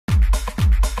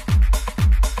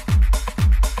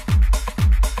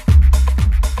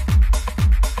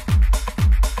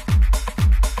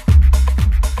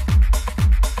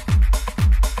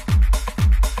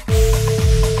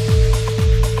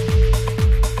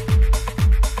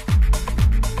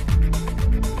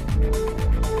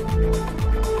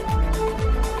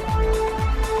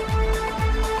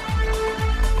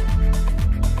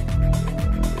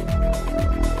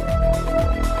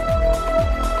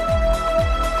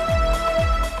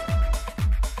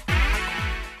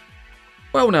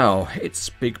Well now, it's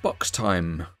big box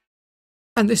time.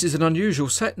 And this is an unusual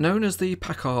set known as the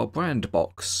Paccar brand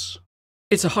box.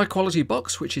 It's a high quality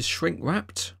box which is shrink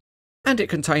wrapped, and it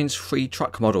contains 3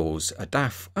 truck models, a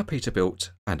DAF, a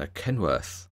Peterbilt and a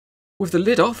Kenworth. With the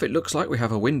lid off it looks like we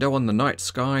have a window on the night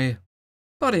sky,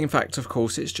 but in fact of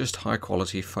course it's just high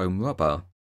quality foam rubber.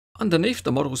 Underneath,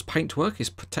 the model's paintwork is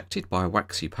protected by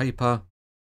waxy paper,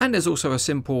 and there's also a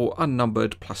simple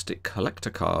unnumbered plastic collector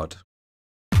card.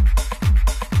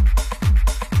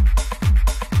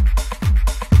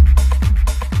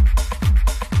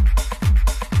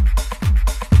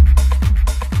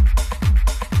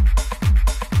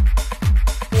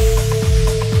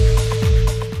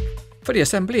 For the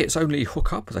assembly, it's only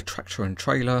hook up with a tractor and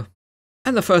trailer,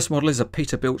 and the first model is a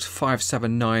Peterbilt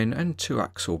 579 and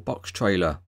 2-axle box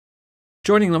trailer.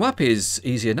 Joining them up is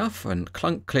easy enough, and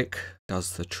clunk click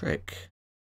does the trick.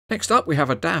 Next up we have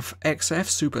a DAF XF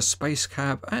Super Space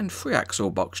Cab and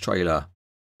 3-axle box trailer,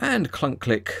 and clunk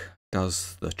click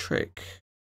does the trick.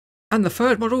 And the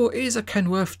third model is a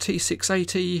Kenworth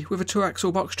T680 with a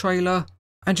 2-axle box trailer,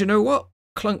 and you know what?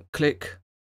 Clunk click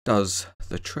does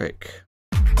the trick.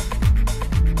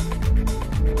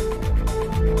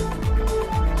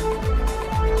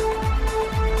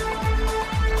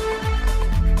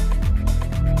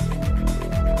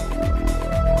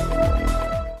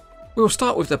 We'll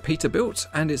start with the Peterbilt,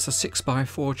 and it's a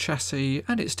 6x4 chassis,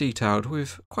 and it's detailed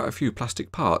with quite a few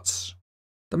plastic parts.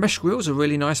 The mesh grills are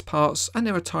really nice parts, and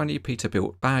there are tiny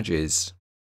Peterbilt badges.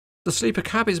 The sleeper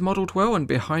cab is modelled well, and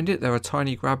behind it there are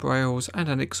tiny grab rails and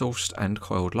an exhaust and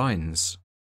coiled lines.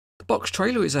 The box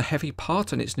trailer is a heavy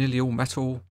part and it's nearly all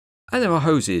metal, and there are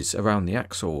hoses around the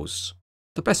axles.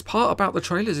 The best part about the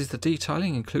trailers is the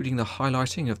detailing, including the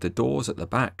highlighting of the doors at the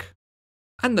back.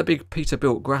 And the big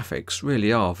Peterbilt graphics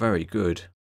really are very good.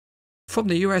 From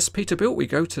the US Peterbilt we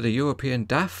go to the European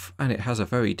DAF, and it has a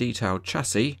very detailed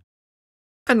chassis.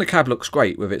 And the cab looks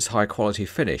great with its high quality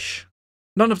finish.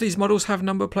 None of these models have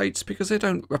number plates because they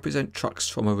don't represent trucks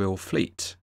from a real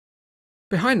fleet.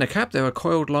 Behind the cab there are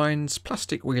coiled lines,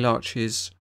 plastic wheel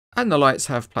arches, and the lights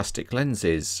have plastic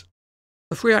lenses.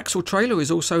 The 3-axle trailer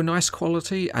is also nice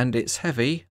quality and it's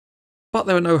heavy, but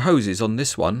there are no hoses on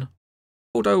this one.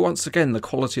 Although once again the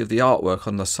quality of the artwork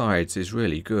on the sides is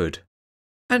really good.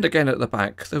 And again at the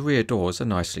back the rear doors are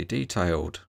nicely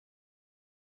detailed.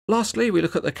 Lastly we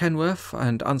look at the Kenworth,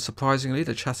 and unsurprisingly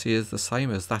the chassis is the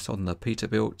same as that on the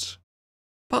Peterbilt.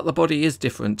 But the body is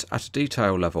different at a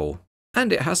detail level,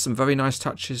 and it has some very nice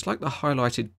touches like the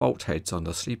highlighted bolt heads on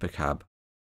the sleeper cab.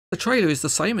 The trailer is the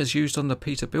same as used on the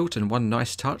Peterbilt, and one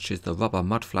nice touch is the rubber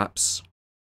mud flaps.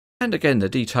 And again the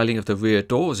detailing of the rear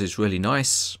doors is really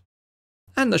nice.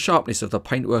 And the sharpness of the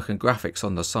paintwork and graphics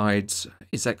on the sides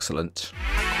is excellent.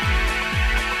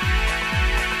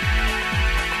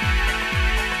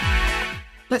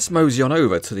 Let's mosey on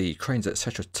over to the Cranes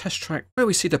Etc. test track, where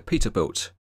we see the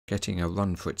Peterbilt getting a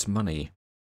run for its money.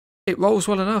 It rolls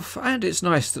well enough, and it's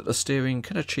nice that the steering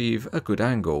can achieve a good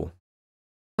angle.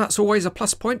 That's always a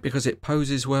plus point because it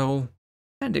poses well,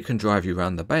 and it can drive you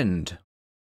round the bend.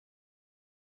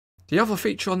 The other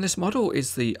feature on this model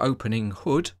is the opening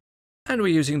hood, and we're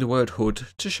using the word hood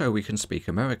to show we can speak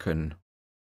American.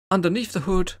 Underneath the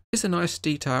hood is a nice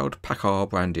detailed Paccar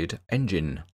branded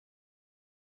engine.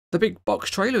 The big box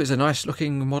trailer is a nice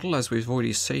looking model as we've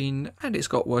already seen, and it's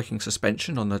got working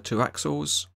suspension on the 2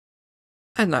 axles,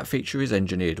 and that feature is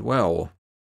engineered well.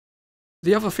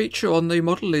 The other feature on the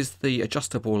model is the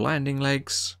adjustable landing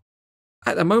legs.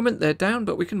 At the moment they're down,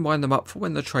 but we can wind them up for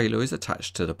when the trailer is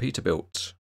attached to the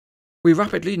Peterbilt. We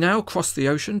rapidly now cross the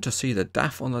ocean to see the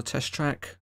DAF on the test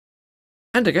track,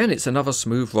 and again it's another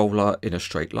smooth roller in a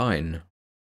straight line.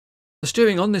 The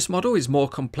steering on this model is more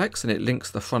complex and it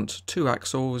links the front 2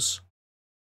 axles,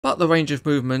 but the range of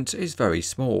movement is very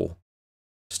small.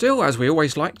 Still, as we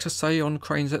always like to say on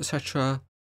Cranes Etc.,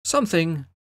 something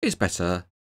is better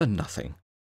than nothing.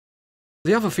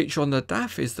 The other feature on the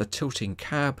DAF is the tilting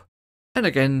cab, and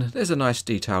again there's a nice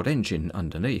detailed engine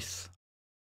underneath.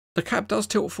 The cab does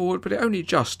tilt forward, but it only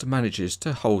just manages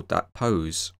to hold that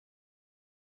pose.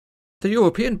 The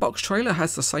European box trailer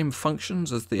has the same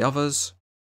functions as the others,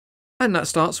 and that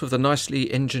starts with a nicely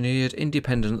engineered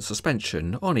independent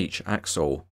suspension on each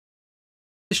axle.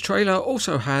 This trailer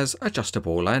also has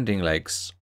adjustable landing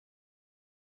legs.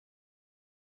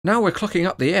 Now we're clocking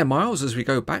up the air miles as we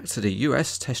go back to the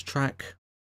US test track,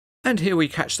 and here we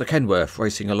catch the Kenworth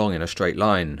racing along in a straight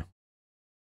line.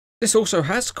 This also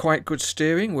has quite good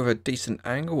steering with a decent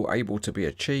angle able to be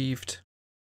achieved.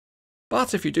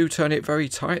 But if you do turn it very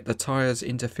tight, the tyres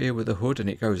interfere with the hood and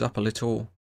it goes up a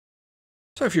little.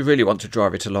 So if you really want to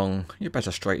drive it along, you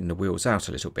better straighten the wheels out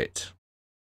a little bit.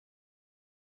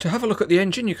 To have a look at the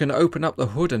engine, you can open up the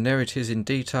hood and there it is in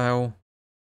detail.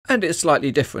 And it's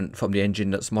slightly different from the engine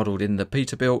that's modelled in the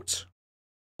Peterbilt,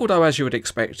 although as you would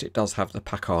expect it does have the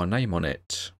Paccar name on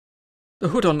it. The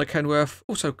hood on the Kenworth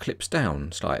also clips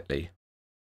down slightly.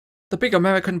 The big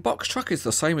American box truck is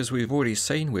the same as we've already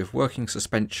seen, with working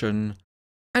suspension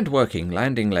and working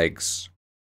landing legs.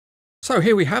 So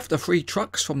here we have the 3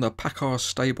 trucks from the Paccar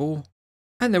stable,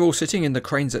 and they're all sitting in the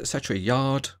Cranes Etc.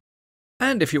 yard.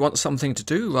 And if you want something to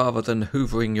do rather than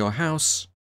hoovering your house,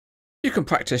 you can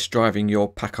practice driving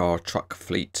your Paccar truck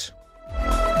fleet.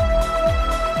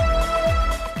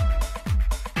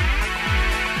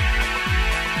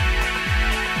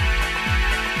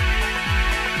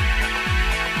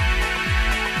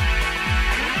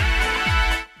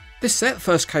 This set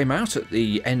first came out at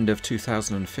the end of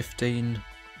 2015,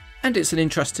 and it's an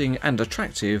interesting and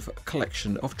attractive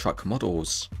collection of truck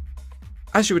models.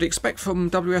 As you would expect from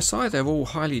WSI, they're all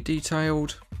highly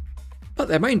detailed, but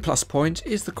their main plus point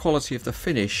is the quality of the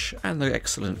finish and the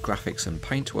excellent graphics and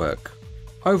paintwork.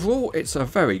 Overall, it's a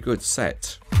very good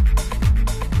set.